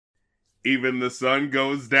Even the sun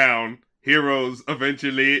goes down. Heroes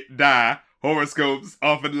eventually die. Horoscopes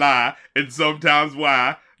often lie. And sometimes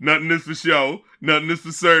why? Nothing is for show. Nothing is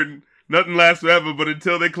for certain. Nothing lasts forever, but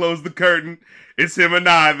until they close the curtain, it's him and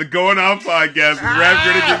I, the Going On podcast with Rap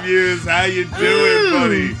Critic Reviews. How you doing,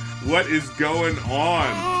 buddy? What is going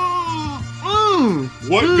on?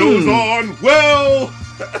 What goes on? Well...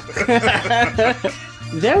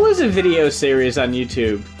 There was a video series on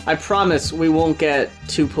YouTube. I promise we won't get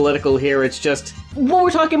too political here. It's just, what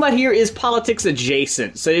we're talking about here is politics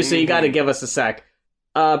adjacent. So you gotta give us a sec.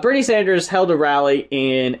 Bernie Sanders held a rally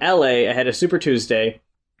in LA ahead of Super Tuesday,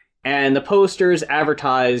 and the posters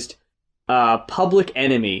advertised Public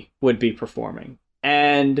Enemy would be performing.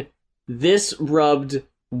 And this rubbed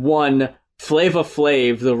one Flava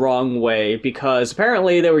Flav the wrong way, because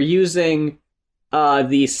apparently they were using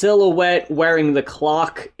the silhouette wearing the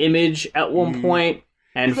clock image at one point,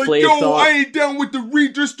 and Flav thought, I ain't down with the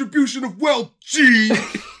redistribution of wealth, G!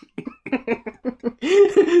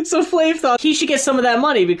 So Flav thought he should get some of that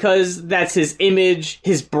money because that's his image,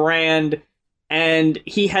 his brand, and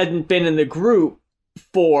he hadn't been in the group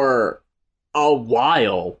for a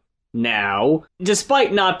while now.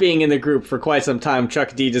 Despite not being in the group for quite some time,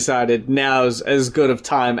 Chuck D decided now's as good of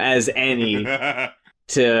time as any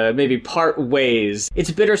to maybe part ways.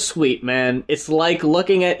 It's bittersweet, man. It's like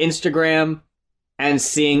looking at Instagram and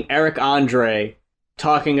seeing Eric Andre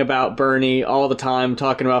talking about Bernie all the time,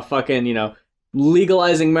 talking about fucking,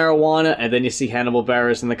 legalizing marijuana, and then you see Hannibal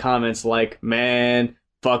Buress in the comments like, man,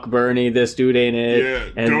 fuck Bernie, this dude ain't it. Yeah,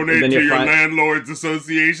 and donate then to your landlord's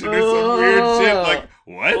association or some weird shit. Like,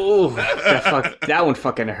 what? Oh, that one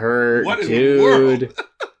fucking hurt, what in dude. the world?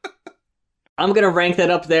 I'm gonna rank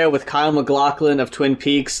that up there with Kyle MacLachlan of Twin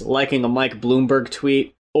Peaks liking a Mike Bloomberg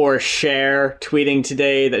tweet, or Cher tweeting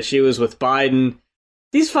today that she was with Biden.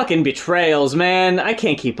 These fucking betrayals, man, I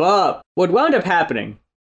can't keep up. What wound up happening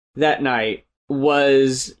that night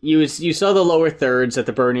was you saw the lower thirds at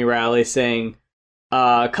the Bernie rally saying,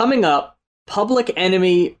 coming up, Public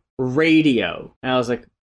Enemy Radio. And I was like,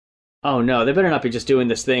 oh no, they better not be just doing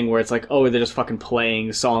this thing where it's like, oh, they're just fucking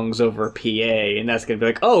playing songs over PA, and that's gonna be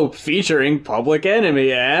like, oh, featuring Public Enemy,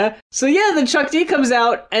 yeah? So yeah, then Chuck D comes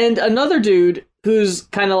out, and another dude who's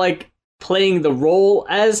kind of like playing the role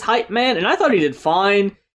as hype man, and I thought he did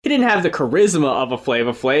fine. He didn't have the charisma of a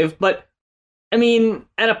Flava Flav, but, I mean,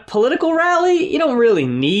 at a political rally, you don't really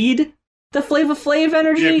need the Flava Flav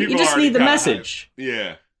energy, Yeah, you just need the message. Hype.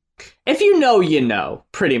 Yeah. If you know,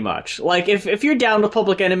 pretty much. Like, if you're down with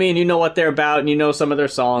Public Enemy and you know what they're about and you know some of their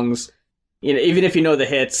songs, even if you know the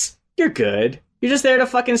hits, you're good. You're just there to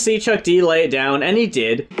fucking see Chuck D lay it down, and he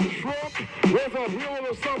did. Trump was a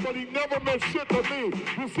hero to somebody, never meant shit to me.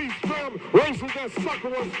 You see, Strum, racist that sucker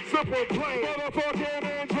was simple plain.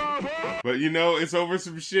 But it's over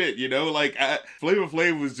some shit, like Flava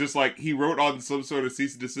Flav was just like, he wrote on some sort of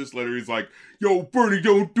cease and desist letter, he's like, yo, Bernie,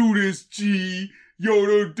 don't do this, G. Yo,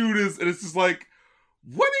 don't do this. And it's just like,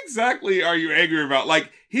 what exactly are you angry about?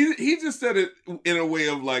 Like, he just said it in a way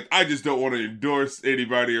of like, I just don't want to endorse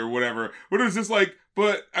anybody or whatever. But it was just like,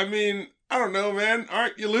 but I mean, I don't know, man.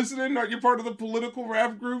 Aren't you listening? Aren't you part of the political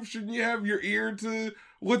rap group? Shouldn't you have your ear to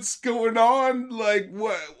what's going on? Like,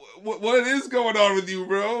 what is going on with you,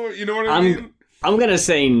 bro? You know what I mean? I'm gonna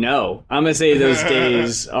say no. I'm gonna say those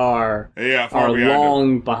days are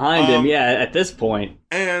long behind him. Yeah, at this point.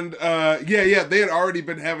 And they had already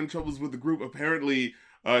been having troubles with the group. Apparently,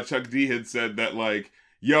 Chuck D had said that like,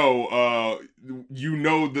 yo,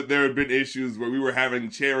 that there had been issues where we were having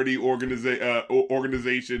charity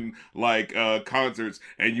organization like concerts,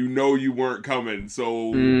 and you weren't coming, so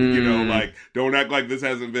like, don't act like this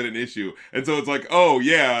hasn't been an issue. And so it's like, oh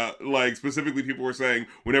yeah, like specifically people were saying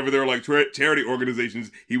whenever there were like charity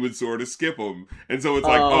organizations, he would sort of skip them. And so it's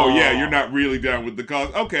like, oh yeah, you're not really down with the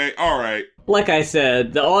cause. Okay, all right. Like I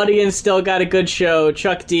said, the audience still got a good show.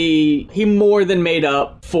 Chuck D, he more than made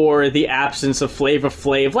up for the absence of Flava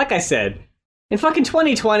Flav. Like I said, in fucking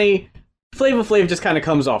 2020, Flava Flav just kind of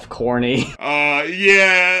comes off corny.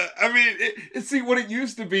 Yeah. I mean, see, what it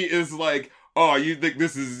used to be is like, oh, you think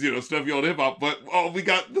this is, stuff you on hip-hop, but, we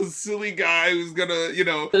got the silly guy who's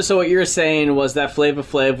gonna, So what you're saying was that Flava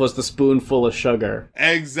Flav was the spoonful of sugar.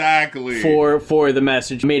 Exactly. For the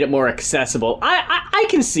message, made it more accessible. I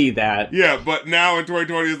can see that. Yeah, but now in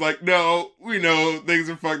 2020, it's like, no, we know things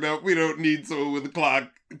are fucked up. We don't need someone with a clock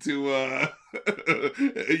to,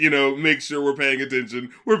 make sure we're paying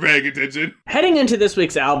attention. We're paying attention. Heading into this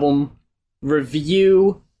week's album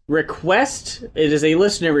review request, it is a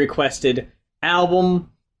listener-requested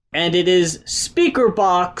album, and it is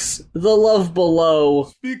Speakerboxx, The Love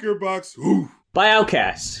Below. Speakerboxx, ooh. By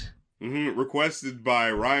Outkast. Requested by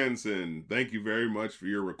Ryanson. Thank you very much for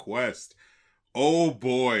your request. Oh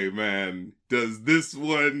boy, man. Does this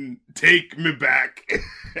one take me back?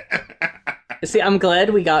 See, I'm glad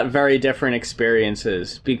we got very different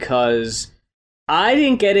experiences, because I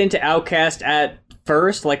didn't get into Outkast at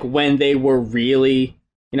first, like, when they were really,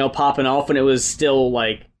 popping off, when it was still,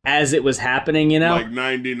 like, as it was happening, Like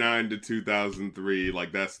 99 to 2003,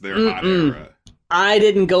 like, that's their hot era. I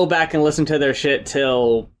didn't go back and listen to their shit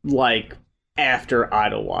till, like, after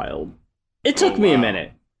Idlewild. It took me a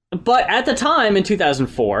minute. But at the time, in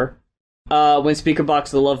 2004, when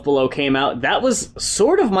Speakerboxx The Love Below came out, that was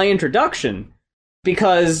sort of my introduction.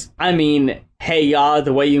 Because, I mean, Hey Ya,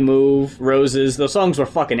 The Way You Move, Roses, those songs were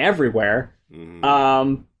fucking everywhere.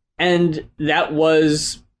 Mm-hmm. And that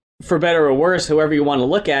was, for better or worse, however you want to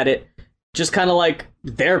look at it, just kind of like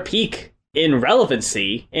their peak in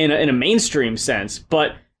relevancy in a mainstream sense.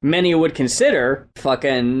 But many would consider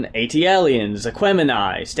fucking AT-Aliens,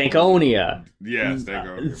 Aquemini, Stankonia. Yeah,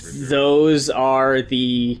 Stankonia. Sure. Those are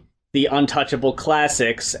the untouchable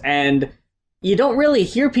classics, and you don't really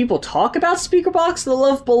hear people talk about Speakerboxx The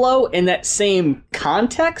Love Below in that same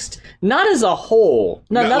context. Not as a whole.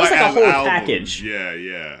 No, not as like a whole package.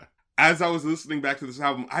 Yeah. As I was listening back to this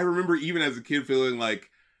album, I remember even as a kid feeling like,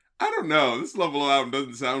 I don't know, this Love Below album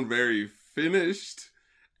doesn't sound very finished.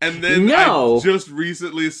 And then I just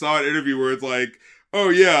recently saw an interview where it's like, oh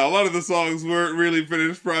yeah, a lot of the songs weren't really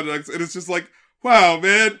finished projects. And it's just like, wow,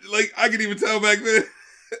 man, like, I could even tell back then.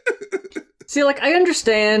 See, like, I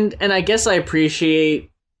understand, and I guess I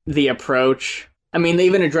appreciate the approach. I mean, they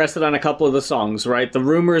even addressed it on a couple of the songs, right? The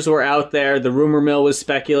rumors were out there. The rumor mill was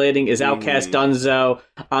speculating. Is Outkast donezo?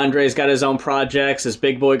 Andre's got his own projects. Is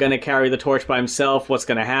Big Boy going to carry the torch by himself? What's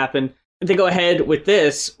going to happen? They go ahead with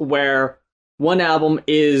this, where one album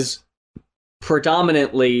is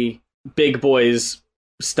predominantly Big Boy's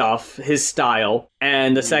stuff, his style,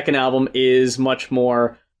 and the second album is much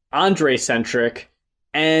more Andre-centric.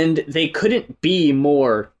 And they couldn't be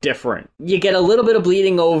more different. You get a little bit of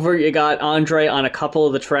bleeding over. You got Andre on a couple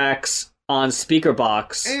of the tracks on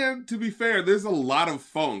Speakerboxx. And to be fair, there's a lot of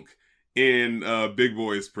funk in Big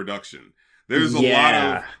Boy's production. There's a lot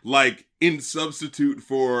of, like, in substitute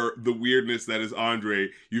for the weirdness that is Andre,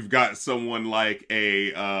 you've got someone like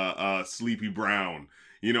a Sleepy Brown.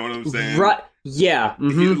 You know what I'm saying? Right. Yeah.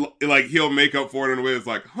 Mm-hmm. He'll make up for it in a way that's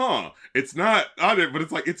like, it's not on it, but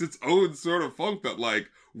it's like, it's its own sort of funk that, like,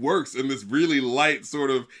 works in this really light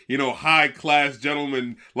sort of, high-class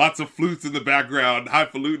gentleman, lots of flutes in the background,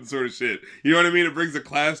 highfalutin sort of shit. You know what I mean? It brings a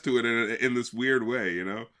class to it in this weird way,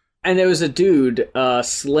 And there was a dude,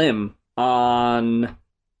 Slim, on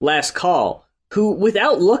Last Call, who,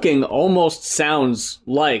 without looking, almost sounds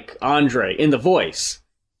like Andre in the voice.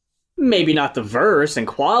 Maybe not the verse and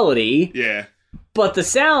quality. Yeah. But the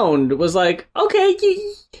sound was like, okay,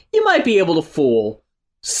 you might be able to fool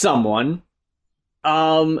someone.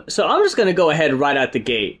 So I'm just going to go ahead right out the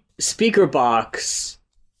gate. Speakerboxx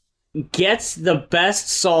gets the best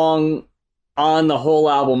song on the whole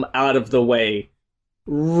album out of the way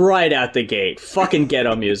right out the gate. Fucking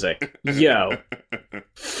ghetto music. Yo.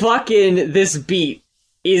 Fucking this beat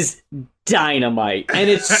is dynamite,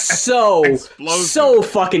 and it's so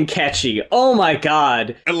fucking catchy. Oh my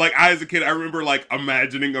god. And like, I as a kid, I remember like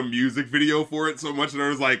imagining a music video for it so much that I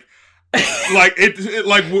was like,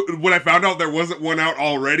 when I found out there wasn't one out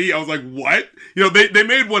already, I was like, what? They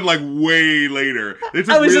made one like way later.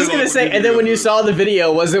 I was just gonna say, and then when you saw the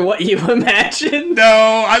video, was it what you imagined?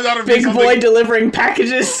 No, I thought it was Big Boy delivering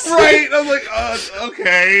packages. Right? I was like,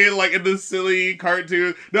 okay, like in the silly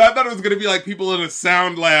cartoon. No, I thought it was gonna be like people in a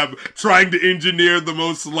sound lab trying to engineer the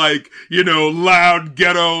most like, loud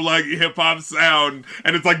ghetto like hip hop sound,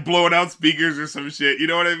 and it's like blowing out speakers or some shit. You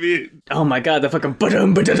know what I mean? Oh my god, the fucking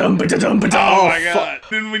ba-dum ba-dum ba-dum. Oh my god.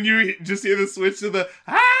 Then when you just hear the switch to the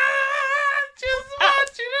I just want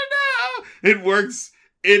you to know, it works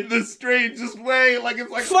in the strangest way. Like, it's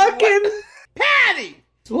like, fucking what? Patty!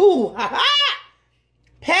 Ooh, ha-ha!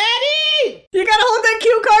 Patty! You gotta hold that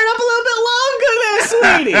cue card up a little bit longer there,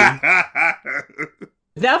 sweetie.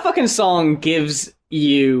 That fucking song gives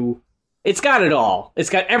you... It's got it all.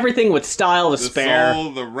 It's got everything with style to spare. The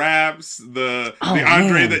soul, the raps, the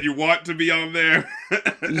Andre that you want to be on there.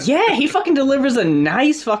 Yeah, he fucking delivers a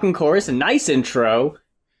nice fucking chorus, a nice intro.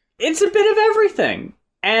 It's a bit of everything.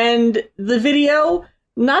 And the video,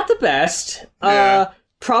 not the best. Yeah.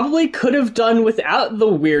 Probably could have done without the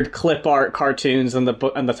weird clip art cartoons on the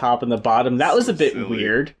top and the bottom. That was a bit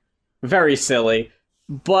weird. Very silly.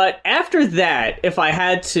 But after that, if I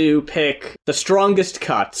had to pick the strongest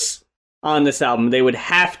cuts on this album, they would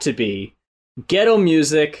have to be Ghetto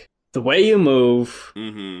Music, The Way You Move,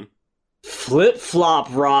 Flip Flop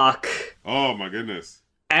Rock, Oh my goodness.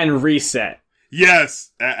 and Reset.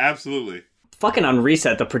 Yes, absolutely. Fucking on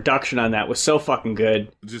Reset, the production on that was so fucking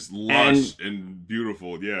good. Just lush and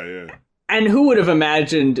beautiful. Yeah. And who would have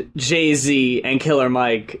imagined Jay-Z and Killer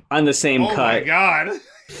Mike on the same cut? Oh my god.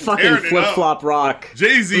 Fucking Tearing it Flip up. Flop Rock.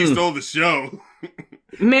 Jay-Z stole the show.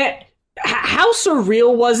 Man, how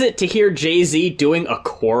surreal was it to hear Jay-Z doing a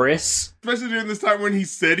chorus? Especially during this time when he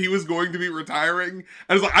said he was going to be retiring.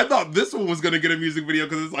 I was like, I thought this one was going to get a music video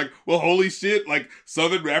because it's like, well, holy shit, like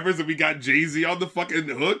Southern rappers and we got Jay-Z on the fucking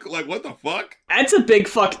hook. Like, what the fuck? That's a big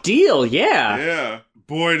fuck deal, yeah. Yeah.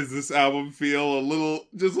 Boy, does this album feel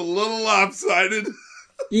just a little lopsided.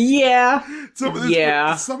 Yeah. Some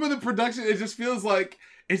of the production, it just feels like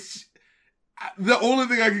it's... The only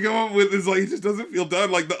thing I can come up with is like, it just doesn't feel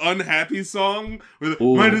done. Like the Unhappy song, with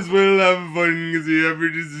might as well have fun because the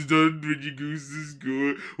average is done when your goose is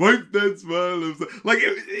good. Wipe that smile of... Like,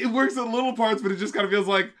 it works in little parts, but it just kind of feels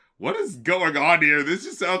like, what is going on here? This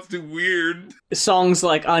just sounds too weird. Songs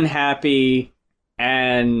like Unhappy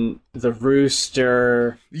and The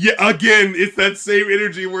Rooster. Yeah, again, it's that same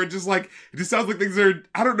energy where it just sounds like things are,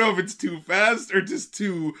 I don't know if it's too fast or just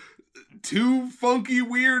too funky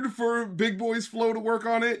weird for Big Boy's flow to work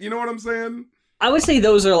on it. You know what I'm saying? I would say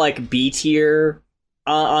those are like B tier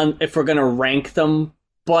on if we're gonna rank them,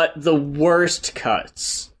 but the worst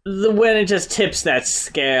cuts, when it just tips that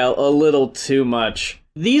scale a little too much.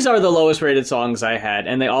 These are the lowest rated songs I had,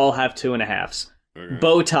 and they all have 2.5s. Okay.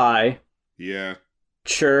 Bow Tie. Yeah.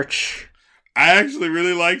 Church. I actually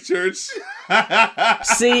really like Church.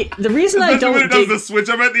 See, the reason I Especially don't when it does dig... the switch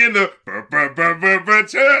up at the end of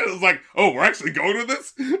Church. I was like, oh, we're actually going with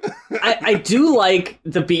this? I do like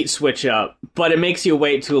the beat switch up, but it makes you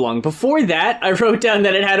wait too long. Before that, I wrote down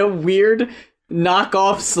that it had a weird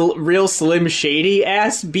knockoff real Slim Shady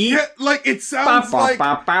ass beat. Yeah, like it sounds like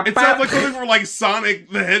something from like Sonic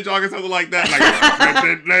the Hedgehog or something like that.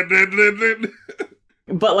 Like,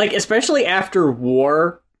 But like, especially after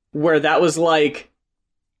War, where that was like,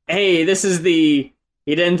 hey, this is the...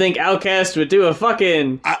 You didn't think Outkast would do a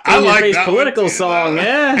fucking in-your-face political song,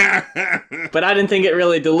 eh? But I didn't think it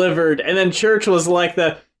really delivered. And then Church was like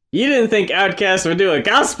you didn't think Outkast would do a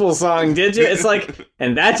gospel song, did you? It's like,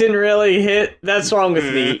 and that didn't really hit. That's wrong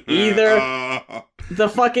with me either. The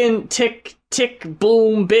fucking tick, tick,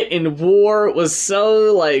 boom bit in War was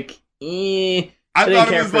so like, I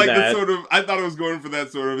thought it was like the sort of, I thought it was going for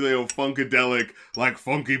that sort of, funkadelic, like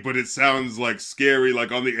funky, but it sounds like scary,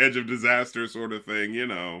 like on the edge of disaster sort of thing, you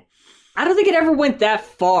know. I don't think it ever went that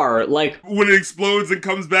far. Like, when it explodes and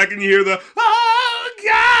comes back and you hear the, oh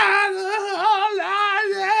God,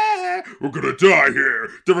 oh, yeah, we're gonna die here,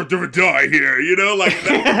 die here, you know, like,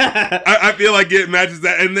 that, I feel like it matches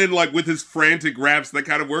that, and then like with his frantic raps that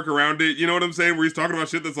kind of work around it, you know what I'm saying, where he's talking about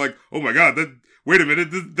shit that's like, oh my God, wait a minute,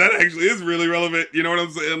 that actually is really relevant, you know what I'm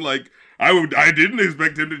saying? Like, I didn't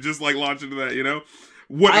expect him to just, like, launch into that, you know?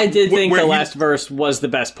 I did think the last verse was the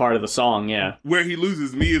best part of the song, yeah. Where he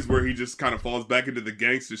loses me is where he just kind of falls back into the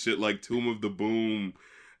gangster shit, like Tomb of the Boom.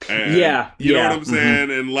 And, you know what I'm saying?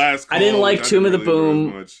 Mm-hmm. And Last Call. I didn't like Tomb of the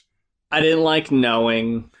Boom. I didn't like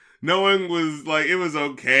Knowing. Knowing was, like, it was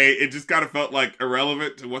okay. It just kind of felt, like,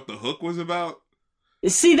 irrelevant to what the hook was about.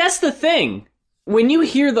 See, that's the thing. When you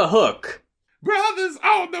hear the hook... Brothers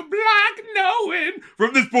on the block knowing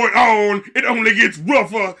from this point on, it only gets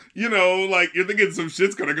rougher. You know, like, you're thinking some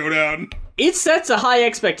shit's gonna go down. It sets a high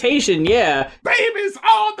expectation, yeah. Baby's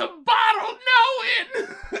on the bottle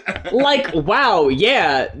knowing. Like, wow,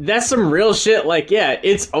 yeah, that's some real shit. Like, yeah,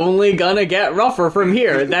 it's only gonna get rougher from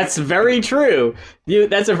here. That's very true.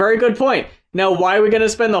 That's a very good point. Now, why are we gonna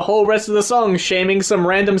spend the whole rest of the song shaming some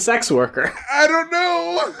random sex worker? I don't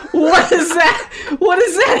know. What does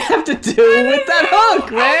that have to do with that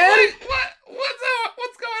hook, man?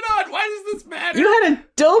 What's going on? Why does this matter? You had a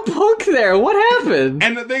dope hook there. What happened?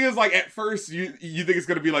 And the thing is, like, at first, you think it's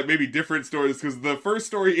going to be, like, maybe different stories, because the first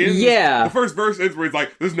story ends... Yeah. The first verse ends where he's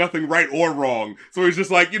like, there's nothing right or wrong. So he's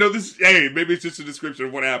just like, you know, maybe it's just a description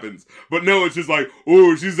of what happens. But no, it's just like,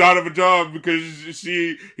 oh, she's out of a job because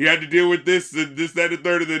he had to deal with this, and this, that, and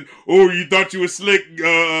third, and then, oh, you thought you were slick,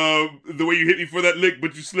 the way you hit me for that lick,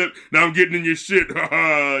 but you slipped. Now I'm getting in your shit.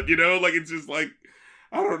 You know, like, it's just like...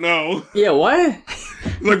 I don't know. Yeah, what?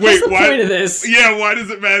 Like, what's the point of this? Yeah, why does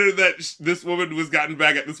it matter that this woman was gotten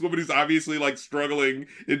back at? This woman who's obviously, like, struggling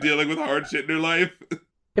and dealing with hard shit in her life.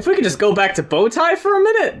 If we could just go back to Bowtie for a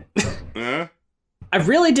minute. Huh? I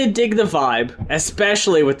really did dig the vibe,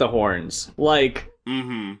 especially with the horns. Like,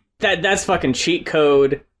 that's fucking cheat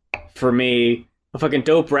code for me. A fucking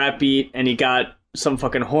dope rap beat, and you got some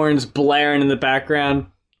fucking horns blaring in the background.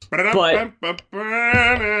 But...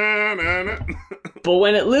 But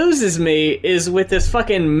when it loses me is with this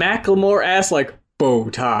fucking Macklemore ass like bow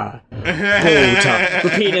tie,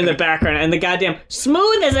 repeating in the background, and the goddamn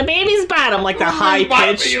smooth as a baby's bottom, like the high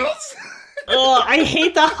pitch. Ugh, I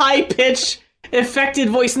hate the high pitch affected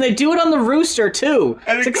voice, and they do it on the rooster too.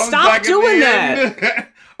 And it's like, stop doing that.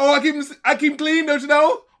 Oh, I keep clean, don't you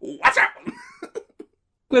know? Watch out.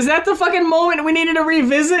 Was that the fucking moment we needed to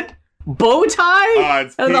revisit? Bow tie?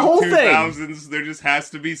 It's and the whole 2000s, thing. There just has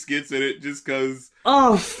to be skits in it just because.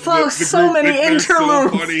 Oh, fuck, so many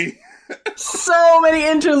interludes. So funny. So many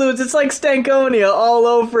interludes. It's like Stankonia all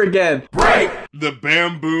over again. Right. The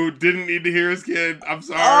bamboo didn't need to hear his kid. I'm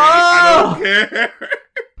sorry. I don't care.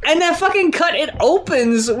 And that fucking cut, it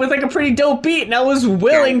opens with like a pretty dope beat, and I was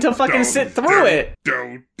willing to fucking sit through it.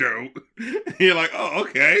 Don't. You're like, oh,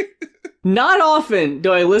 okay. Not often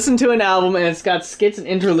do I listen to an album and it's got skits and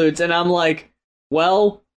interludes, and I'm like,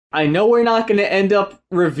 well, I know we're not going to end up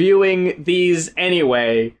reviewing these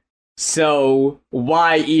anyway, so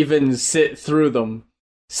why even sit through them?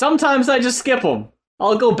 Sometimes I just skip them.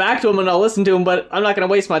 I'll go back to them and I'll listen to them, but I'm not going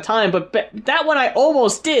to waste my time. But that one I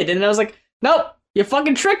almost did, and I was like, nope. You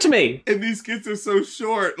fucking tricked me! And these skits are so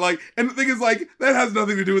short. Like, and the thing is, like, that has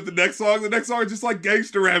nothing to do with the next song. The next song is just like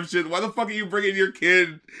gangster rap shit. Why the fuck are you bringing your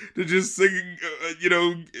kid to just sing,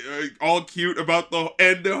 all cute about the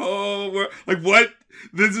end of home? Like, what?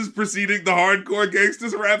 This is preceding the hardcore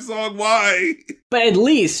gangsters rap song? Why? But at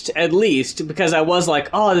least, because I was like,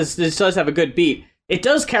 oh, this does have a good beat. It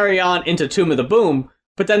does carry on into Tomb of the Boom,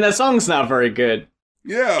 but then that song's not very good.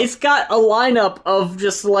 Yeah. It's got a lineup of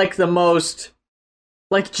just like the most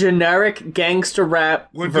like generic gangster rap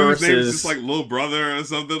verses. His name's just like Little Brother or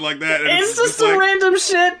something like that. And it's just some like, random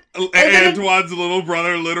shit. Antoine's little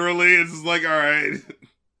brother, literally. It's just like, all right.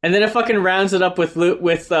 And then it fucking rounds it up with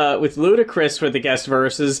Ludacris for the guest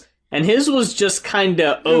verses, and his was just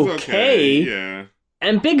kinda okay. Yeah.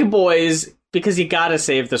 And Big Boy's, because you gotta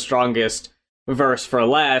save the strongest verse for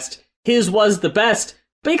last, his was the best.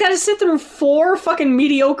 But you gotta sit through 4 fucking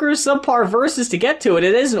mediocre subpar verses to get to it.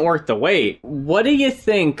 It isn't worth the wait. What do you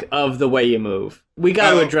think of The Way You Move? We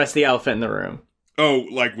gotta address the elephant in the room. Oh,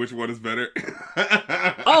 like which one is better?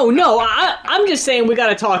 Oh, no, I'm just saying we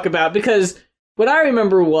gotta talk about, because what I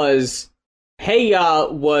remember was, Hey Ya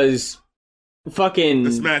was fucking...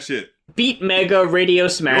 the smash hit. Beat mega radio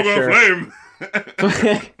smasher. Flame!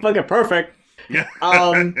 Fucking perfect. Yeah.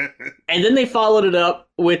 And then they followed it up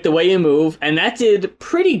with The Way You Move, and that did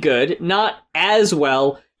pretty good, not as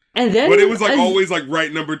well. And then, but it was like always like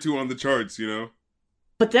right number 2 on the charts, you know.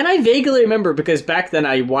 But then I vaguely remember, because back then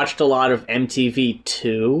I watched a lot of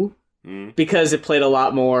MTV2, because it played a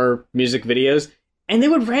lot more music videos, and they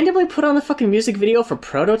would randomly put on the fucking music video for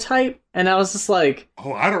Prototype, and I was just like,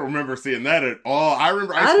 oh, I don't remember seeing that at all. I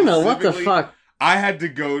don't know what the fuck. I had to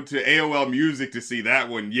go to AOL Music to see that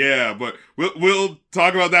one, yeah, but we'll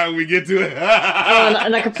talk about that when we get to it.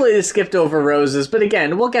 And I completely skipped over Roses, but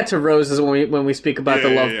again, we'll get to Roses when we speak about The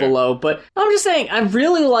Love Below. But I'm just saying, I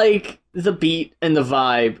really like the beat and the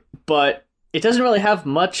vibe, but it doesn't really have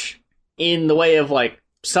much in the way of like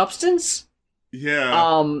substance.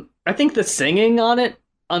 Yeah. I think the singing on it,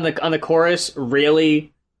 on the chorus,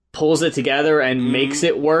 really pulls it together and makes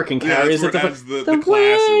it work and carries it. The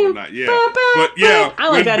class and whatnot. Yeah, but yeah, I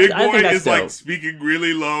like when that. Big I Boy think that's is like dope. speaking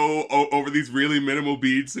really low over these really minimal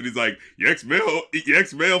beats, and he's like, "Your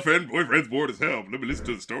ex-male friend boyfriend's bored as hell. Let me listen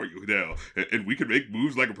to the story you tell, and we can make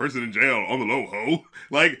moves like a person in jail on the low, ho."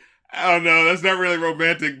 Like, I don't know, that's not really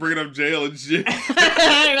romantic, bringing up jail and shit.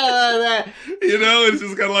 I don't know that. You know, it's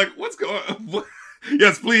just kind of like, what's going on?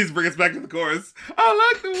 Yes, please bring us back to the chorus.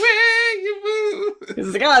 I like the way you move.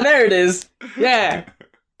 It's like, oh, there it is. Yeah.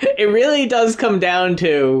 It really does come down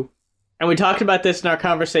to, and we talked about this in our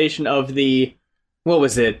conversation of the, what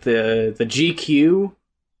was it, the GQ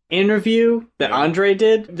interview that Andre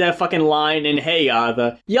did? That fucking line in Hey Ya,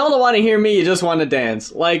 y'all don't want to hear me, you just want to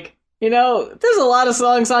dance. Like, you know, there's a lot of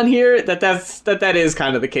songs on here that is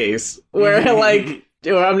kind of the case. Where, like,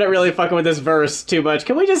 I'm not really fucking with this verse too much.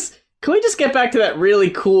 Can we just get back to that really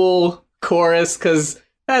cool chorus? Because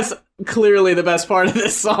that's clearly the best part of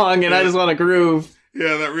this song, and I just want to groove.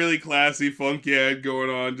 Yeah, that really classy funk going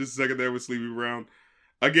on. Just a second there with Sleepy Brown.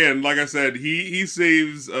 Again, like I said, he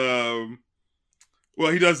saves. He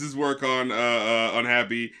does his work on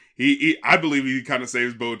Unhappy. I believe he kind of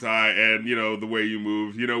saves Bowtie and The Way You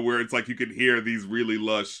Move. Where it's like you can hear these really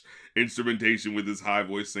lush instrumentation with his high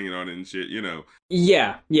voice singing on it and shit.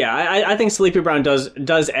 Yeah. I think Sleepy Brown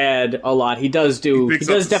does add a lot. He does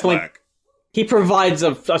definitely. Slack. He provides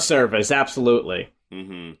a service, absolutely.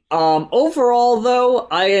 Mm-hmm. Overall, though,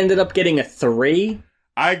 I ended up getting a 3.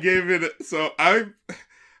 I gave it. So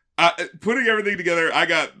Putting everything together, I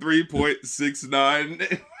got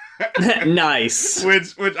 3.69. Nice.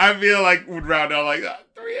 Which I feel like would round out like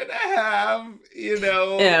 3.5, you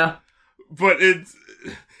know? Yeah. But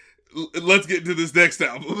let's get to this next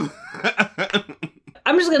album.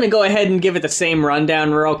 I'm just gonna go ahead and give it the same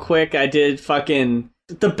rundown real quick. I did fucking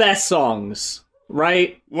the best songs,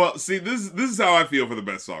 right? Well, see, this is how I feel for the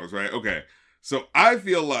best songs, right? Okay. So I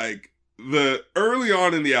feel like the early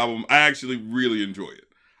on in the album, I actually really enjoy it.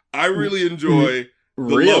 I really enjoy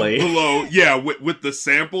the Really? Love Below. Yeah, with the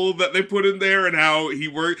sample that they put in there and how he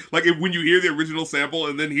worked. Like, when you hear the original sample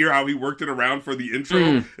and then hear how he worked it around for the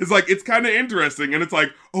intro, it's like, it's kind of interesting. And it's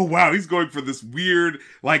like, oh, wow, he's going for this weird,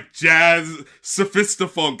 like, jazz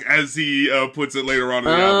sophistafunk, as he puts it later on in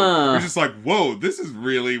the album. You're just like, whoa, this is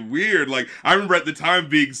really weird. Like, I remember at the time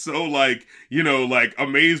being so, like, you know, like,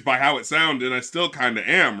 amazed by how it sounded, and I still kind of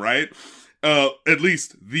am, right? At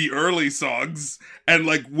least the early songs, and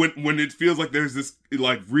like when it feels like there's this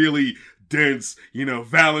like really dense, you know,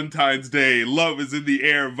 Valentine's Day, love is in the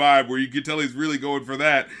air vibe, where you can tell he's really going for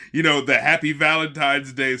that, you know, the Happy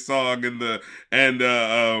Valentine's Day song and the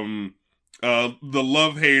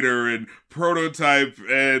Love Hater and Prototype,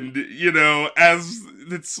 and you know, as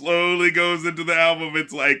it slowly goes into the album,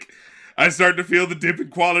 it's like I start to feel the dip in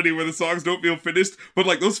quality where the songs don't feel finished, but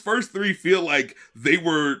like those first three feel like they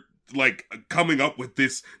were like coming up with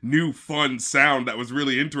this new fun sound that was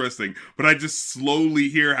really interesting, but I just slowly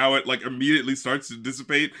hear how it like immediately starts to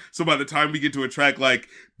dissipate. So by the time we get to a track like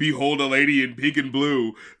Behold a Lady in Pink and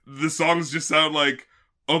Blue, the songs just sound like,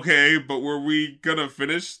 okay, but were we gonna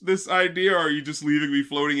finish this idea, or are you just leaving me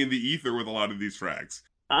floating in the ether with a lot of these tracks?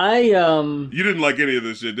 You didn't like any of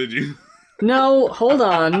this shit, did you? No, hold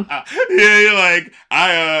on. Yeah, you're like,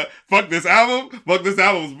 fuck this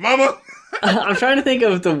album's mama. I'm trying to think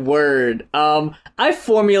of the word. I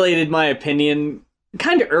formulated my opinion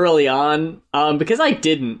kind of early on, because I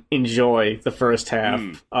didn't enjoy the first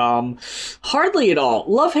half. Hardly at all.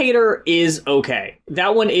 Love Hater is okay.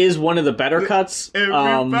 That one is one of the better cuts.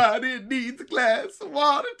 Everybody needs a glass of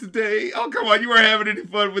water today. Oh, come on, you weren't having any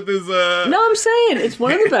fun with this, No, I'm saying, it's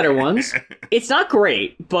one of the better ones. It's not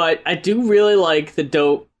great, but I do really like the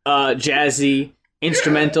dope, jazzy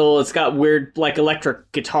instrumental. It's got weird, like,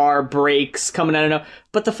 electric guitar breaks coming out of nowhere.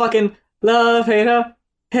 But the fucking love hater,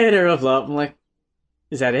 hater of love. I'm like,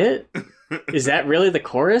 is that it? Is that really the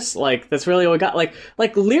chorus? Like, that's really what we got? Like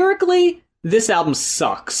lyrically, this album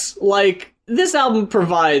sucks. Like, this album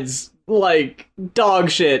provides, like,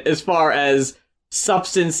 dog shit as far as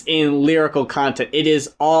substance in lyrical content. It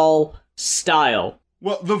is all style.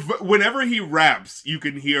 Well, whenever he raps, you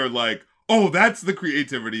can hear, like, oh, that's the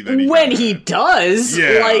creativity that he when has. he does,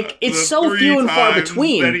 like, it's so few and far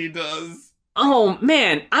between. That he does. Oh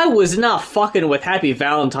man, I was not fucking with Happy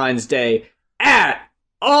Valentine's Day at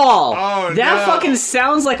all. Oh, that fucking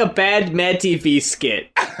sounds like a bad Mad TV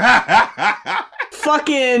skit.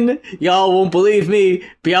 Fucking, y'all won't believe me,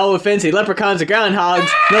 be all with fancy leprechauns and groundhogs.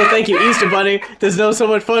 No thank you, Easter Bunny. There's no so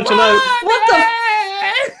much fun tonight. What the?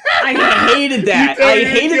 I hated that. I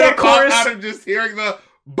hated that chorus. Out of just hearing the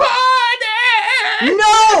Bunny!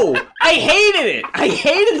 No! I hated it! I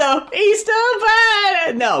hated the Easter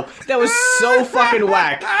Bunny! No, that was so fucking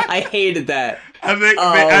whack. I hated that. I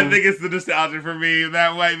think it's the nostalgia for me.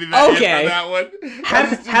 That might be the okay. For that one.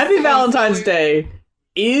 Happy Valentine's Day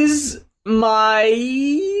is my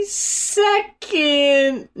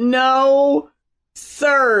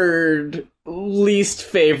third least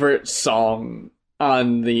favorite song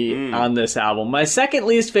on this album. My second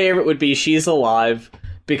least favorite would be She's Alive,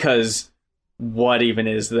 because what even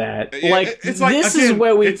is that? Yeah, like, it's like, this again, is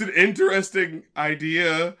where we... It's an interesting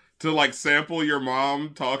idea to, like, sample your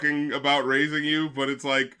mom talking about raising you, but it's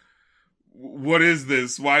like, what is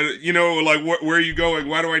this? Why, you know, like, where are you going?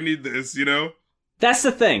 Why do I need this, you know? That's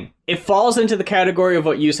the thing. It falls into the category of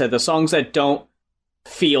what you said, the songs that don't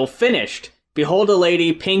feel finished. Behold a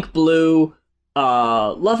Lady, Pink, Blue,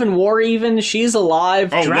 Love and War even, She's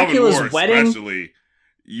Alive, Dracula's Love and War Wedding. Especially.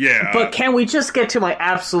 Yeah. But can we just get to my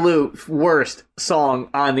absolute worst song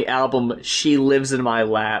on the album, She Lives in My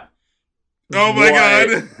Lap? Oh my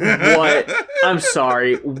god. What? I'm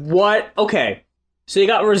sorry. What? Okay. So you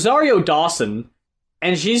got Rosario Dawson,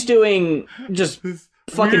 and she's doing just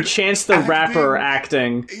fucking Chance the Rapper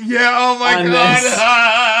acting. Yeah, oh my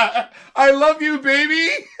god. I love you,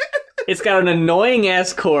 baby. It's got an annoying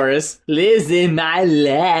ass chorus, lives in my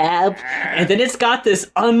lap, and then it's got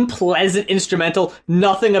this unpleasant instrumental.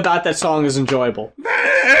 Nothing about that song is enjoyable.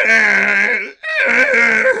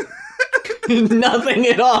 Nothing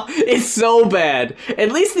at all. It's so bad.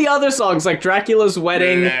 At least the other songs, like Dracula's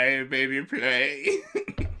Wedding, Play, baby, play.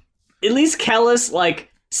 at least Kellis,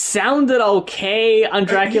 like, sounded okay on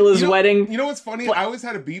Dracula's Wedding. You know what's funny? I always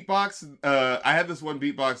had a beatbox. I had this one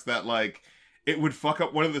beatbox that, like, it would fuck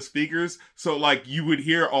up one of the speakers. So, like, you would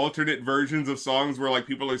hear alternate versions of songs where, like,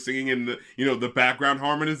 people are singing in the, the background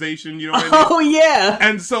harmonization, you know what I mean? Oh, yeah!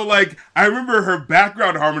 And so, like, I remember her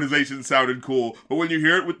background harmonization sounded cool, but when you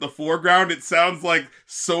hear it with the foreground, it sounds, like,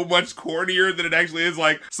 so much cornier than it actually is.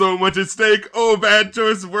 Like, so much at stake, oh, bad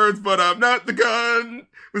choice of words, but I'm not the gun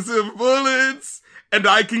with silver bullets. And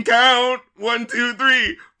I can count 1, 2,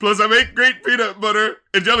 3. Plus, I make great peanut butter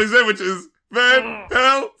and jelly sandwiches. Van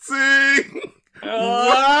Helsing.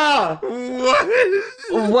 What?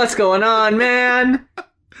 What's going on, man?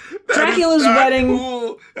 Dracula's Wedding.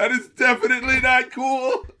 Cool. That is definitely not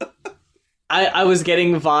cool. I was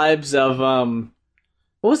getting vibes of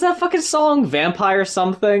what was that fucking song? Vampire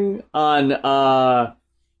something on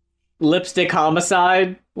Lipstick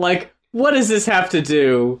Homicide. Like, what does this have to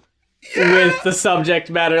do with the subject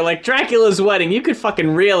matter? Like, Dracula's Wedding, you could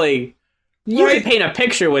fucking really... You could paint a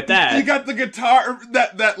picture with that. You got the guitar,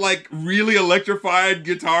 that like really electrified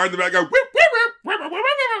guitar in the background.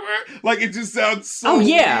 Like, it just sounds so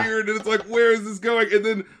weird, and it's like, where is this going? And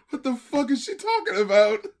then, what the fuck is she talking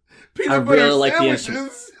about? Peanut butter really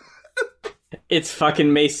sandwiches. It's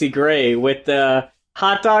fucking Macy Gray with the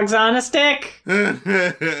hot dogs on a stick.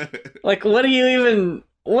 Like, what are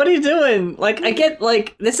you doing? Like, I get,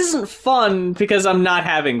 like, this isn't fun because I'm not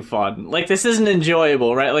having fun. Like, this isn't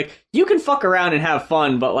enjoyable, right? Like, you can fuck around and have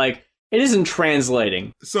fun, but, like, it isn't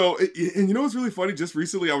translating. So, and you know what's really funny? Just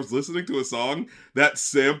recently I was listening to a song that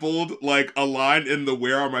sampled, like, a line in the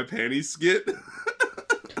Where Are My Panties skit.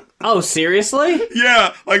 Oh, seriously?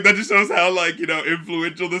 Yeah, like, that just shows how, like,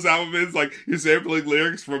 influential this album is. Like, you're sampling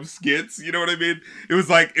lyrics from skits, you know what I mean? It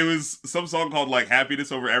was some song called, like,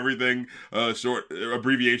 Happiness Over Everything, short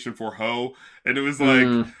abbreviation for Ho. And it was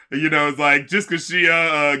like, it's like, just because she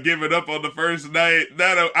giving up on the first night,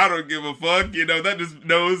 I don't give a fuck,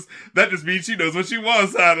 that just means she knows what she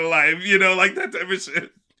wants out of life, like that type of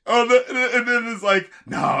shit. Oh, and then it's like,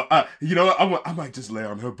 no, I might just lay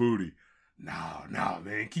on her booty. No,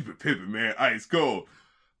 man, keep it pimpin', man. Ice cold.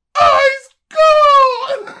 Ice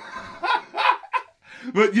cold!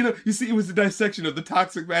 But, you see, it was a dissection of the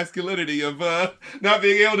toxic masculinity of not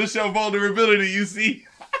being able to show vulnerability, you see.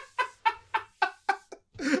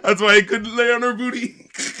 That's why he couldn't lay on her booty.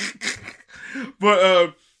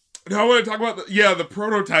 But, now I want to talk about, the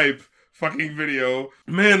prototype fucking video.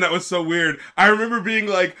 Man, that was so weird. I remember being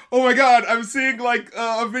like, oh my god, I'm seeing like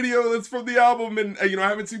a video that's from the album, and I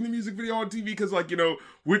haven't seen the music video on TV because, like,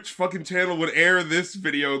 which fucking channel would air this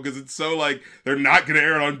video, because it's so, like, they're not gonna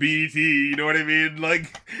air it on BET, you know what I mean?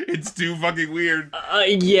 Like, it's too fucking weird.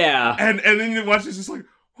 Yeah. And then you watch, it's just like,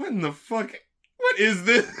 what in the fuck? What is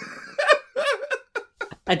this?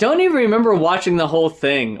 I don't even remember watching the whole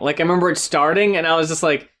thing. Like, I remember it starting, and I was just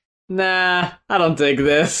like, nah, I don't dig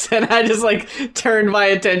this. And I just, like, turned my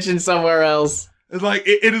attention somewhere else. It's like,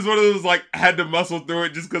 it is one of those, like, I had to muscle through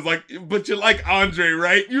it just because, like, but you like Andre,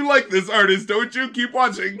 right? You like this artist, don't you? Keep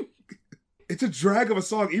watching. It's a drag of a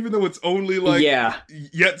song, even though it's only, like,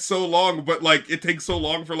 yet so long, but, like, it takes so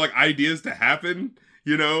long for, like, ideas to happen,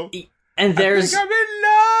 And there's... I think I'm in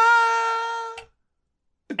love!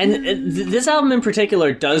 And this album in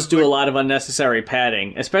particular does do a lot of unnecessary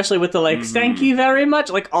padding, especially with the, like, thank you very much,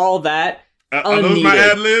 like, all that. Are those my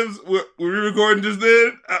ad-libs? Were we recording just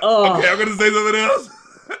then? Okay, I'm gonna say something else.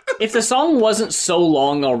 If the song wasn't so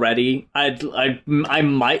long already, I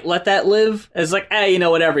might let that live as, like,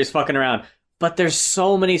 whatever, he's fucking around. But there's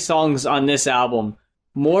so many songs on this album,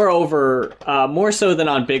 moreover, more so than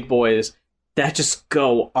on Big Boys, that just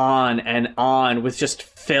go on and on with just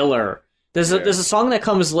filler. There's a song that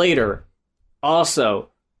comes later,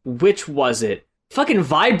 also. Which was it? Fucking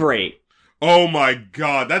Vibrate. Oh my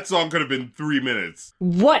god, that song could have been 3 minutes.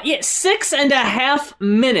 What? Yeah, 6.5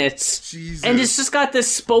 minutes. Jesus. And it's just got this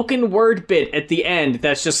spoken word bit at the end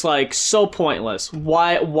that's just, like, so pointless.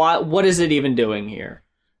 Why, what is it even doing here?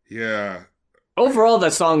 Yeah. Overall,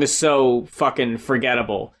 that song is so fucking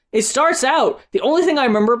forgettable. It starts out, the only thing I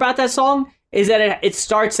remember about that song is that it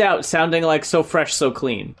starts out sounding like So Fresh, So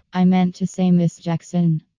Clean. I meant to say Miss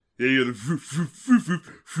Jackson. Yeah, you're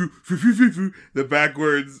the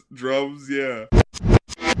backwards drums, yeah.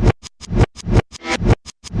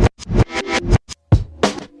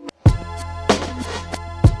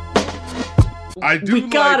 I do. We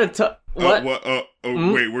gotta what? Wait,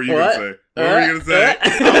 what were you gonna say? What were you gonna say?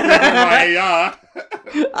 Hey Ya.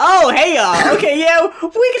 Oh, Hey Ya. Okay, yeah,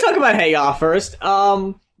 we can talk about Hey Ya first.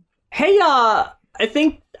 Hey Ya, I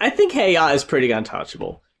think Hey Ya is pretty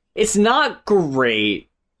untouchable. It's not great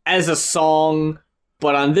as a song,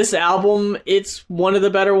 but on this album, it's one of the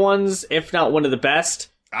better ones, if not one of the best.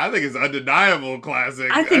 I think it's undeniable classic.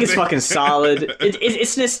 I think it's fucking solid.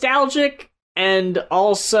 It's nostalgic, and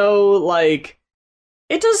also, like,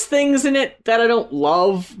 it does things in it that I don't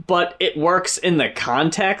love, but it works in the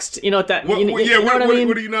context. You know what that... What I mean?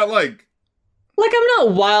 What do you not like? Like, I'm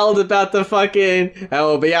not wild about the fucking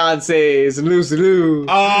Beyonce's and Lucy Liu. Oh,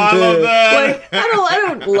 I love that. Like, I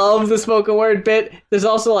don't love the spoken word bit. There's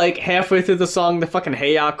also, like, halfway through the song, the fucking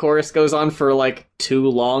Hey Ya chorus goes on for, like, too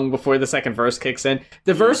long before the second verse kicks in.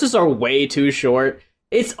 The verses are way too short.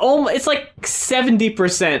 It's like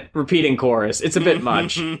 70% repeating chorus. It's a bit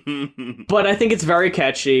much. But I think it's very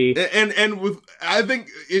catchy. I think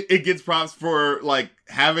it gets props for, like,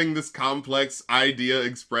 having this complex idea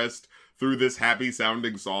expressed through this happy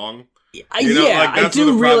sounding song. I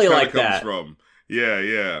do really like that. From.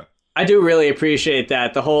 Yeah. I do really appreciate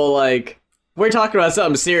that. The whole, like, we're talking about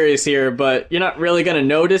something serious here, but you're not really gonna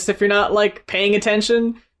notice if you're not, like, paying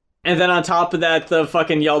attention. And then on top of that, the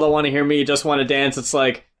fucking y'all don't want to hear me, you just want to dance. It's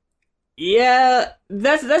like, yeah,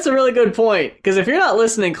 that's a really good point. Because if you're not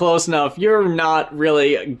listening close enough, you're not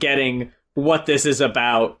really getting what this is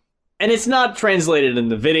about. And it's not translated in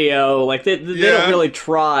the video. Like, they don't really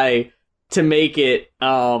try to make it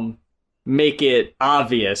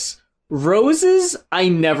obvious. Roses, I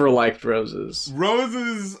never liked Roses.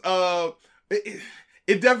 Roses,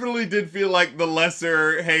 it definitely did feel like the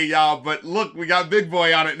lesser Hey Ya, but look, we got Big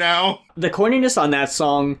Boy on it now. The corniness on that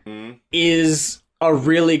song is a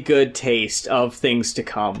really good taste of things to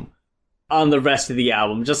come on the rest of the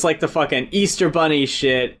album. Just like the fucking Easter Bunny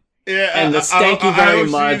shit. Yeah, and the Stank You Very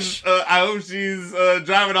Much. I hope she's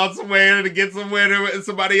driving on somewhere to get somewhere to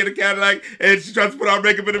somebody in a Cadillac, and she tries to put on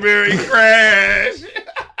makeup in the mirror and crash.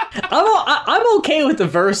 I'm okay with the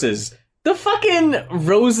verses. The fucking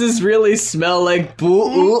roses really smell like boo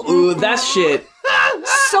ooh ooh. That shit,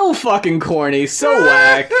 so fucking corny, so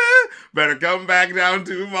whack. Better come back down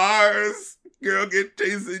to Mars. Girl, get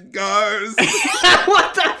chasing cars.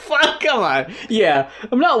 What the fuck? Come on. Yeah,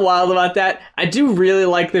 I'm not wild about that. I do really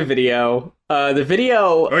like the video. I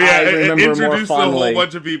remember more fondly. A whole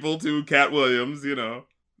bunch of people to Cat Williams, you know.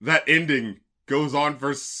 That ending goes on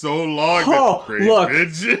for so long. Oh, crazy look.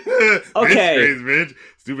 Bitch. Okay. Crazy bitch.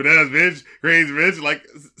 Stupid ass bitch. Crazy bitch. Like,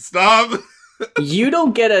 stop. You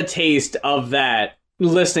don't get a taste of that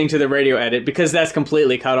listening to the radio edit because that's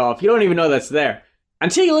completely cut off. You don't even know that's there.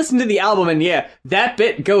 Until you listen to the album, and yeah, that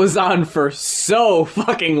bit goes on for so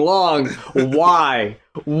fucking long. Why?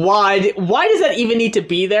 Why does that even need to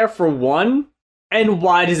be there, for one? And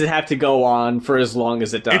why does it have to go on for as long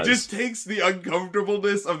as it does? It just takes the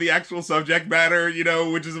uncomfortableness of the actual subject matter, you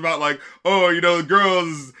know, which is about like, oh, you know,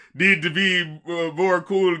 girls need to be more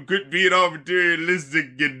cool and quit being all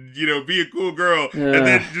materialistic and, you know, be a cool girl. Yeah. And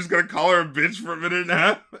then you're just gonna call her a bitch for a minute and a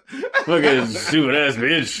half. Fucking stupid ass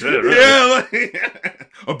bitch. Yeah, like,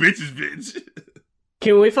 a bitch is bitch.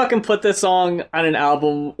 Can we fucking put this song on an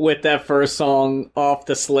album with that first song off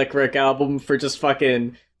the Slick Rick album for just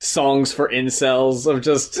fucking songs for incels of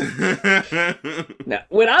just... Now,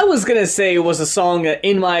 what I was gonna say was a song that,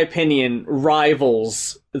 in my opinion,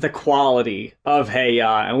 rivals the quality of Hey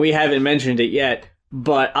Ya, and we haven't mentioned it yet,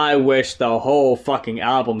 but I wish the whole fucking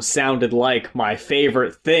album sounded like My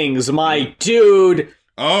Favorite Things, my dude!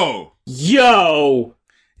 Oh! Yo!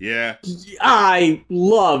 Yeah. I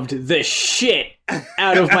loved the shit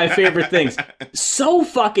out of My Favorite Things. So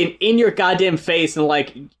fucking in your goddamn face, and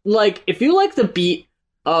like, if you like the beat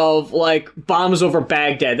of, like, Bombs Over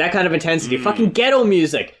Baghdad, that kind of intensity, fucking ghetto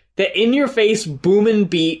music, that in-your-face booming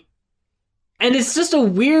beat, and it's just a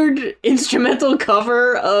weird instrumental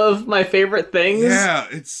cover of My Favorite Things. Yeah,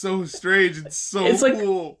 it's so strange, it's so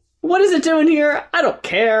cool. Like, what is it doing here? I don't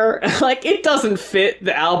care. Like, it doesn't fit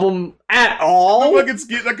the album at all. The fucking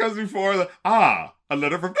skit that comes before a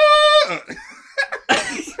letter from...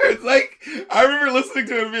 It's like, I remember listening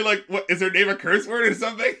to it and being like, what, is her name a curse word or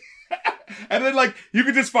something? And then, like, you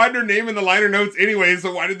could just find her name in the liner notes anyway,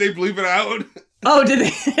 so why did they bleep it out? Oh, did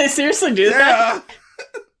they seriously do that? Yeah.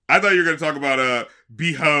 I thought you were going to talk about,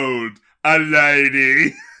 Behold, a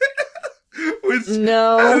Lady. Which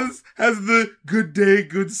has the Good Day,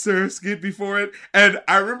 Good Sir skit before it. And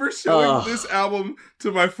I remember showing this album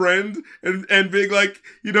to my friend and being like,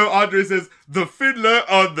 you know, Andre says, the fiddler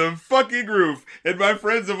on the fucking roof. And my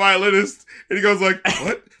friend's a violinist. And he goes like,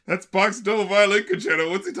 what? That's Bach's double violin concerto.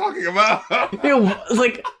 What's he talking about? You know,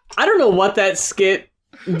 like, I don't know what that skit,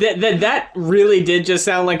 that really did just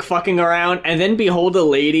sound like fucking around. And then Behold a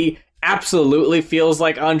Lady absolutely feels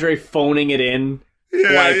like Andre phoning it in.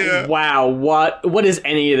 Yeah, wow, what is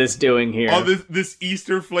any of this doing here? All this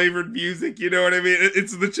Easter flavored music, you know what I mean?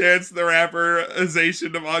 It's the Chance the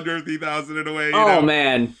Rapperization of Andre 3000 in a way. You know?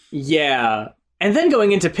 Man, yeah. And then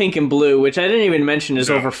going into Pink and Blue, which I didn't even mention, is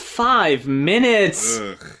over 5 minutes.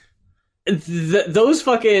 Ugh. Those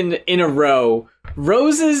fucking in a row.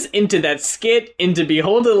 Roses into that skit, into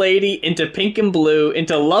Behold a Lady, into Pink and Blue,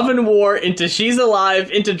 into Love and War, into She's Alive,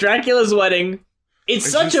 into Dracula's Wedding. It's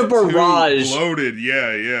such a barrage. Loaded,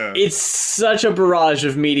 yeah. It's such a barrage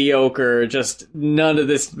of mediocre. Just none of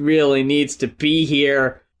this really needs to be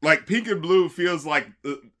here. Like, Pink and Blue feels like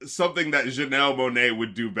something that Janelle Monáe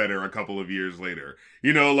would do better a couple of years later.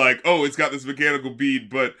 You know, like, oh, it's got this mechanical beat,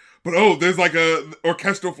 but oh, there's like a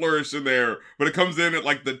orchestral flourish in there. But it comes in at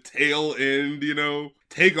like the tail end, you know?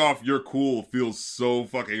 Take Off You're Cool feels so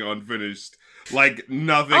fucking unfinished. Like,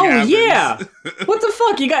 nothing happens. Yeah! What the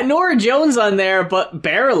fuck? You got Norah Jones on there, but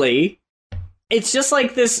barely. It's just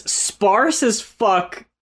like this sparse as fuck,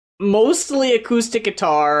 mostly acoustic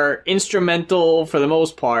guitar, instrumental for the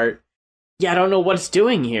most part. Yeah, I don't know what it's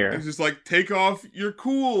doing here. It's just like, take off, you're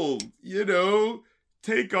cool, you know?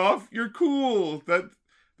 Take off, you're cool.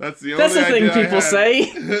 That's the only thing people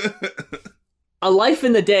say. A Life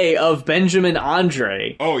in the Day of Benjamin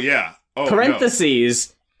Andre. Oh, yeah. Oh,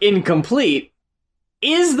 parentheses, incomplete,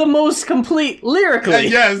 is the most complete lyrically.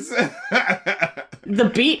 Yes.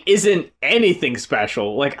 The beat isn't anything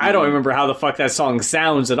special. Like, I don't remember how the fuck that song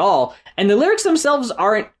sounds at all. And the lyrics themselves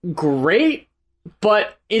aren't great,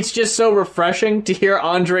 but it's just so refreshing to hear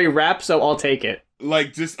Andre rap, so I'll take it.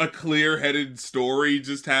 Like, just a clear-headed story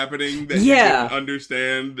just happening that you can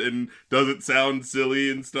understand and doesn't sound silly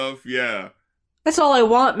and stuff. Yeah. That's all I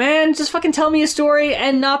want, man. Just fucking tell me a story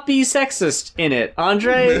and not be sexist in it,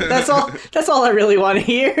 Andre. That's all I really want to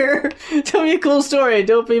hear. Tell me a cool story and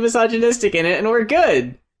don't be misogynistic in it, and we're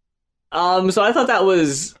good. So I thought that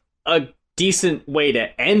was a decent way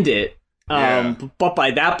to end it. But by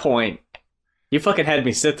that point, you fucking had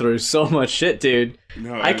me sit through so much shit, dude.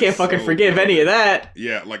 No, I can't fucking forgive any of that.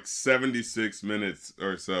 Yeah, like 76 minutes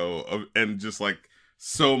or so, and just like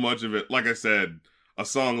so much of it. Like I said, a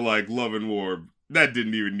song like Love and War, that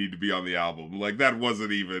didn't even need to be on the album. Like, that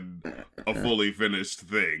wasn't even a fully finished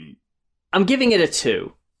thing. I'm giving it a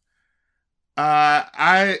 2.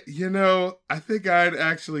 I think I'd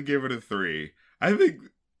actually give it a 3. I think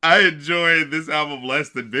I enjoy this album less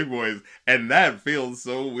than Big Boy's, and that feels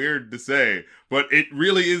so weird to say, but it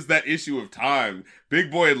really is that issue of time. Big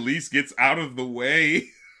Boy at least gets out of the way.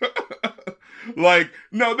 Like,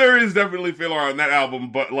 no, there is definitely filler on that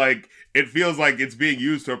album, but like, it feels like it's being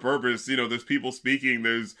used to a purpose. You know, there's people speaking,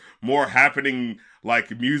 there's more happening,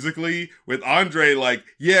 like, musically. With Andre, like,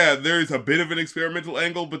 yeah, there's a bit of an experimental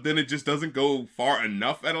angle, but then it just doesn't go far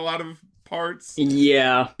enough at a lot of parts.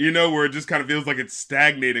 Yeah. You know, where it just kind of feels like it's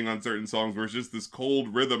stagnating on certain songs, where it's just this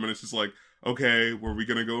cold rhythm, and it's just like, okay, were we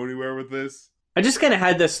gonna go anywhere with this? I just kind of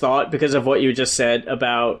had this thought because of what you just said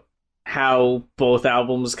about how both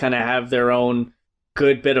albums kind of have their own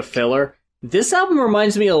good bit of filler. This album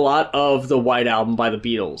reminds me a lot of the White Album by the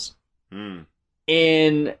Beatles.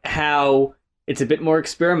 In how it's a bit more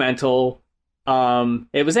experimental.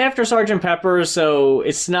 It was after Sgt. Pepper, so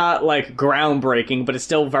it's not like groundbreaking, but it's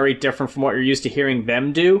still very different from what you're used to hearing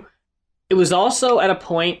them do. It was also at a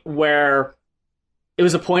point where it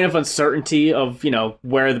was a point of uncertainty of, you know,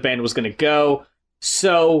 where the band was going to go.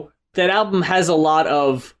 So that album has a lot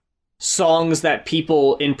of songs that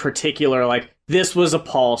people in particular, like, this was a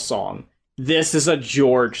Paul song. This is a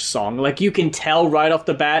George song. Like, you can tell right off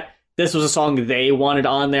the bat, this was a song they wanted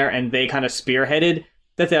on there and they kind of spearheaded,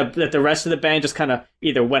 that the rest of the band just kind of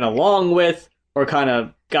either went along with or kind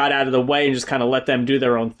of got out of the way and just kind of let them do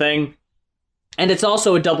their own thing. And it's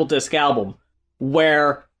also a double disc album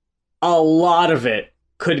where a lot of it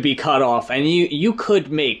could be cut off, and you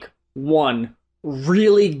could make one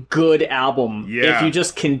really good album if you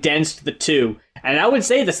just condensed the two. And I would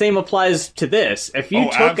say the same applies to this. If you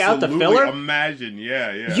took out the filler, imagine,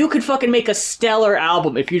 you could fucking make a stellar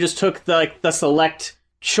album if you just took the select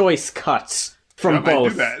choice cuts from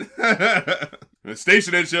both. I might do that. The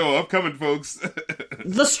Station Ed Show, upcoming, folks.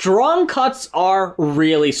 The strong cuts are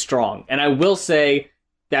really strong, and I will say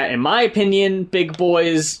that, in my opinion, Big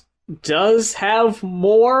Boys does have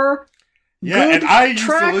more. Yeah, good and I used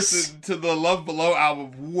tracks. to listen to the Love Below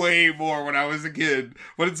album way more when I was a kid.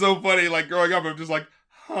 But it's so funny, like, growing up, I'm just like,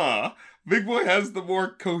 Big Boy has the more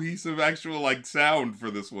cohesive actual, like, sound for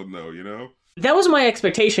this one, though, you know? That was my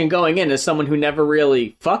expectation going in as someone who never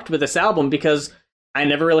really fucked with this album, because I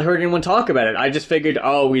never really heard anyone talk about it. I just figured,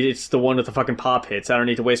 it's the one with the fucking pop hits. I don't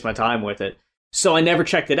need to waste my time with it. So I never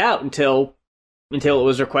checked it out until it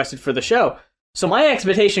was requested for the show. So my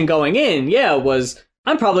expectation going in, was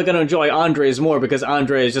I'm probably going to enjoy Andre's more because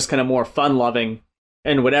Andre is just kind of more fun-loving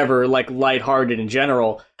and whatever, like, lighthearted in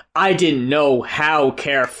general. I didn't know how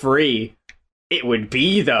carefree it would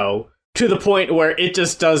be, though, to the point where it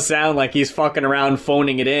just does sound like he's fucking around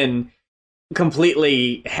phoning it in,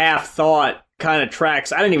 completely half-thought kind of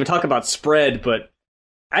tracks. I didn't even talk about Spread, but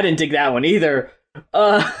I didn't dig that one either.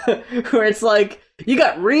 Where it's like, you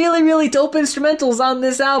got really, really dope instrumentals on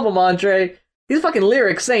this album, Andre. These fucking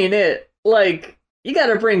lyrics ain't it. Like, you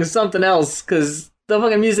gotta bring something else, because the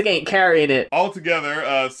fucking music ain't carrying it.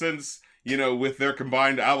 Altogether, since, with their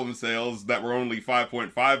combined album sales that were only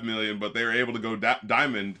 5.5 million, but they were able to go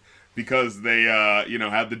diamond because they,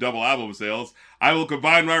 had the double album sales, I will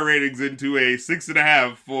combine my ratings into a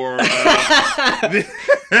 6.5 for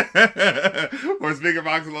for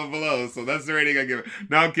Speakerboxx Love Below. So that's the rating I give it.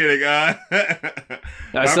 No, I'm kidding.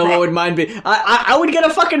 So what would mine be? I would get a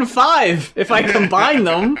fucking 5 if I combine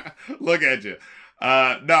them. Look at you.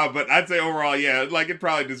 No, but I'd say overall, like it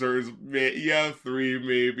probably deserves, 3,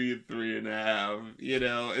 maybe 3.5.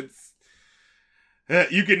 It's,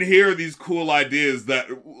 you can hear these cool ideas that,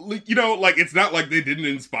 like it's not like they didn't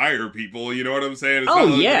inspire people, you know what I'm saying? It's not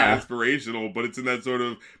like they're not inspirational, but it's in that sort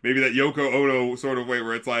of, maybe that Yoko Ono sort of way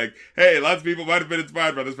where it's like, hey, lots of people might have been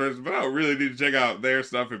inspired by this person, but I don't really need to check out their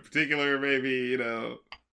stuff in particular, maybe,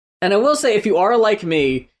 And I will say, if you are like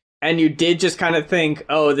me, and you did just kind of think,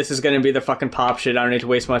 oh, this is going to be the fucking pop shit, I don't need to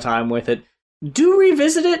waste my time with it, do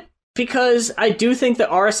revisit it, because I do think there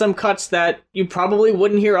are some cuts that you probably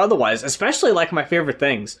wouldn't hear otherwise, especially like My Favorite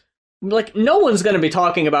Things. Like, no one's going to be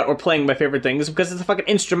talking about or playing My Favorite Things because it's a fucking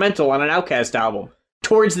instrumental on an Outkast album.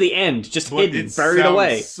 Towards the end, just hidden, buried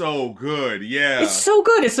away. It's so good, yeah. It's so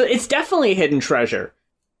good. It's definitely a hidden treasure.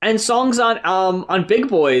 And songs on Big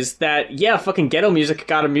Boys that, fucking Ghetto Music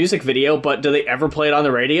got a music video, but do they ever play it on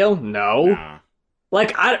the radio? No. Nah.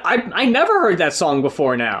 Like, I never heard that song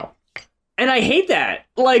before now. And I hate that.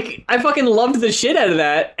 Like, I fucking loved the shit out of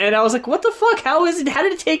that, and I was like, what the fuck? How did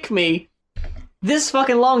it take me this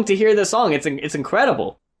fucking long to hear this song? It's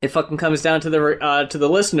incredible. It fucking comes down to the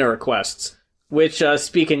listener requests, which,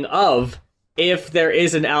 speaking of, if there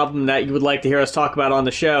is an album that you would like to hear us talk about on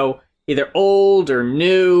the show, either old or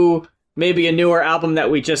new, maybe a newer album that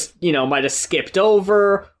we just, might have skipped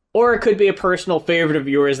over, or it could be a personal favorite of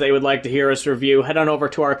yours they would like to hear us review, head on over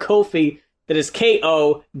to our Ko-fi, that is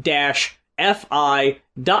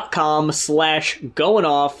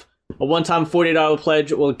ko-fi.com/goinoff. A one-time $40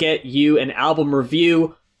 pledge will get you an album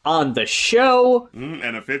review on the show.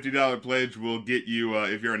 And a $50 pledge will get you,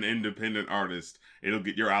 if you're an independent artist, it'll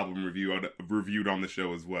get your album reviewed on the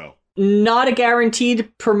show as well. Not a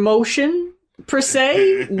guaranteed promotion, per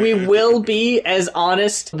se. We will be as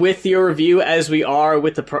honest with your review as we are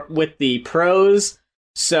with the pros.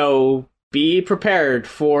 So be prepared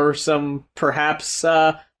for some perhaps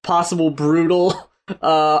possible brutal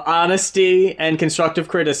honesty and constructive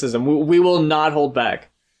criticism. We will not hold back.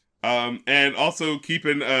 And also keep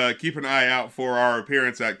an eye out for our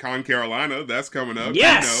appearance at Con Carolina. That's coming up.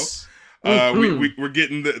 Yes. We're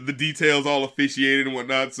getting the details all officiated and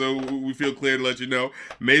whatnot, so we feel clear to let you know.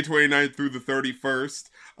 May 29th through the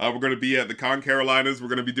 31st, we're going to be at the Con Carolinas. We're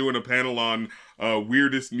going to be doing a panel on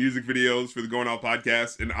weirdest music videos for the Going Off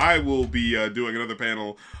podcast, and I will be doing another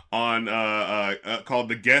panel on called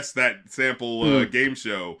the Guess That Sample game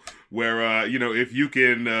show, where if you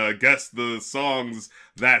can guess the songs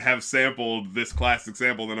that have sampled this classic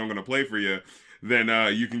sample that I'm going to play for you, then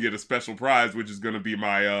you can get a special prize, which is going to be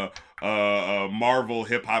my Marvel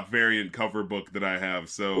hip-hop variant cover book that I have.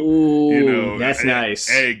 So, ooh, that's nice.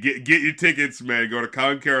 Hey, get your tickets, man. Go to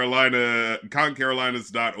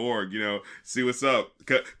concarolinas.org, see what's up.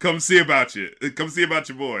 Come see about you. Come see about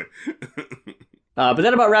your boy. But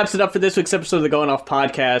that about wraps it up for this week's episode of the Going Off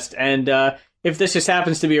podcast. And if this just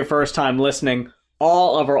happens to be your first time listening,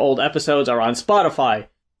 all of our old episodes are on Spotify,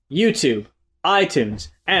 YouTube, iTunes,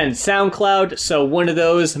 and SoundCloud, so one of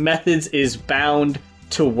those methods is bound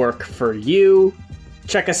to work for you.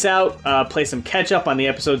 Check us out, play some catch up on the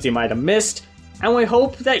episodes you might have missed, and we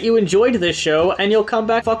hope that you enjoyed this show and you'll come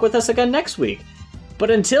back fuck with us again next week.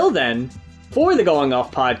 But until then, for the Going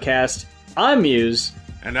Off podcast, I'm Muse.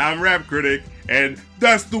 And I'm Rap Critic, and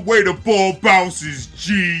that's the way the ball bounces,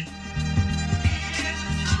 G.